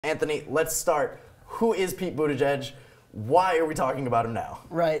Anthony, let's start. Who is Pete Buttigieg? Why are we talking about him now?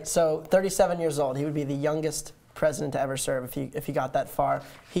 Right, so 37 years old. He would be the youngest president to ever serve if he got that far.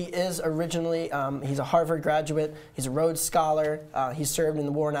 He is originally, he's a Harvard graduate, he's a Rhodes Scholar, he served in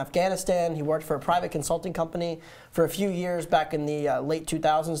the war in Afghanistan, he worked for a private consulting company for a few years back in the late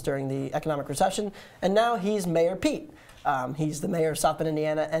 2000s during the economic recession, and now he's Mayor Pete. He's the mayor of South Bend,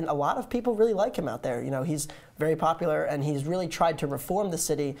 Indiana, and a lot of people really like him out there. You know, he's very popular, and he's really tried to reform the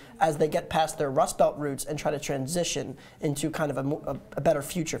city as they get past their Rust Belt roots and try to transition into kind of a better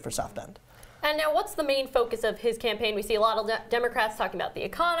future for South Bend. And now, what's the main focus of his campaign? We see a lot of Democrats talking about the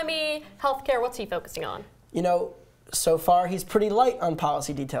economy, healthcare. What's he focusing on? You know, so far he's pretty light on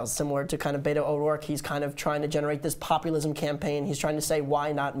policy details, similar to kind of Beto O'Rourke. He's kind of trying to generate this populism campaign. He's trying to say,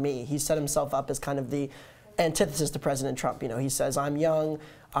 why not me? He's set himself up as kind of the antithesis to President Trump. You know, he says, I'm young,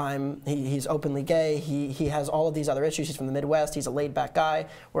 he's openly gay, he has all of these other issues. He's from the Midwest, he's a laid-back guy,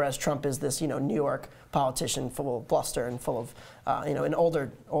 whereas Trump is this, you know, New York politician full of bluster and full of, you know, an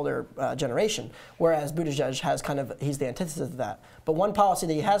older generation. Whereas Buttigieg has kind of, he's the antithesis of that. But one policy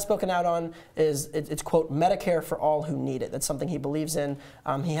that he has spoken out on is, it's quote, Medicare for all who need it. That's something he believes in.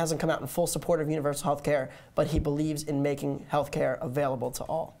 He hasn't come out in full support of universal health care, but he believes in making health care available to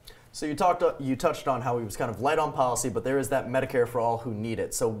all. So you touched on how he was kind of light on policy, but there is that Medicare for all who need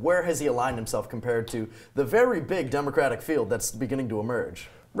it. So where has he aligned himself compared to the very big Democratic field that's beginning to emerge?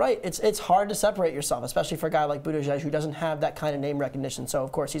 Right, it's hard to separate yourself, especially for a guy like Buttigieg who doesn't have that kind of name recognition. So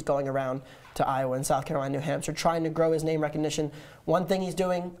of course he's going around to Iowa and South Carolina, New Hampshire, trying to grow his name recognition. One thing he's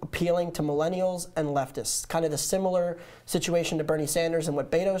doing, appealing to millennials and leftists. Kind of the similar situation to Bernie Sanders and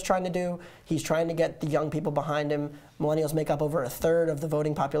what Beto is trying to do. He's trying to get the young people behind him. Millennials make up over 1/3 of the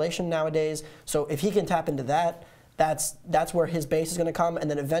voting population nowadays. So if he can tap into that, that's where his base is going to come.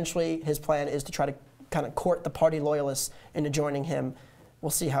 And then eventually his plan is to try to kind of court the party loyalists into joining him. We'll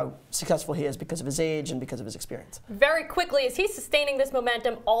see how successful he is because of his age and because of his experience. Very quickly, is he sustaining this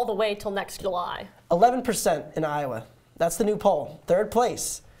momentum all the way till next July? 11% in Iowa. That's the new poll. 3rd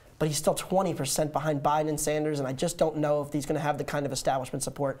place. But he's still 20% behind Biden and Sanders, and I just don't know if he's going to have the kind of establishment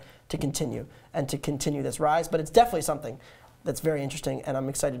support to continue this rise. But it's definitely something that's very interesting, and I'm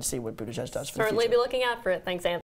excited to see what Buttigieg does for the future. Certainly be looking out for it. Thanks, Anthony.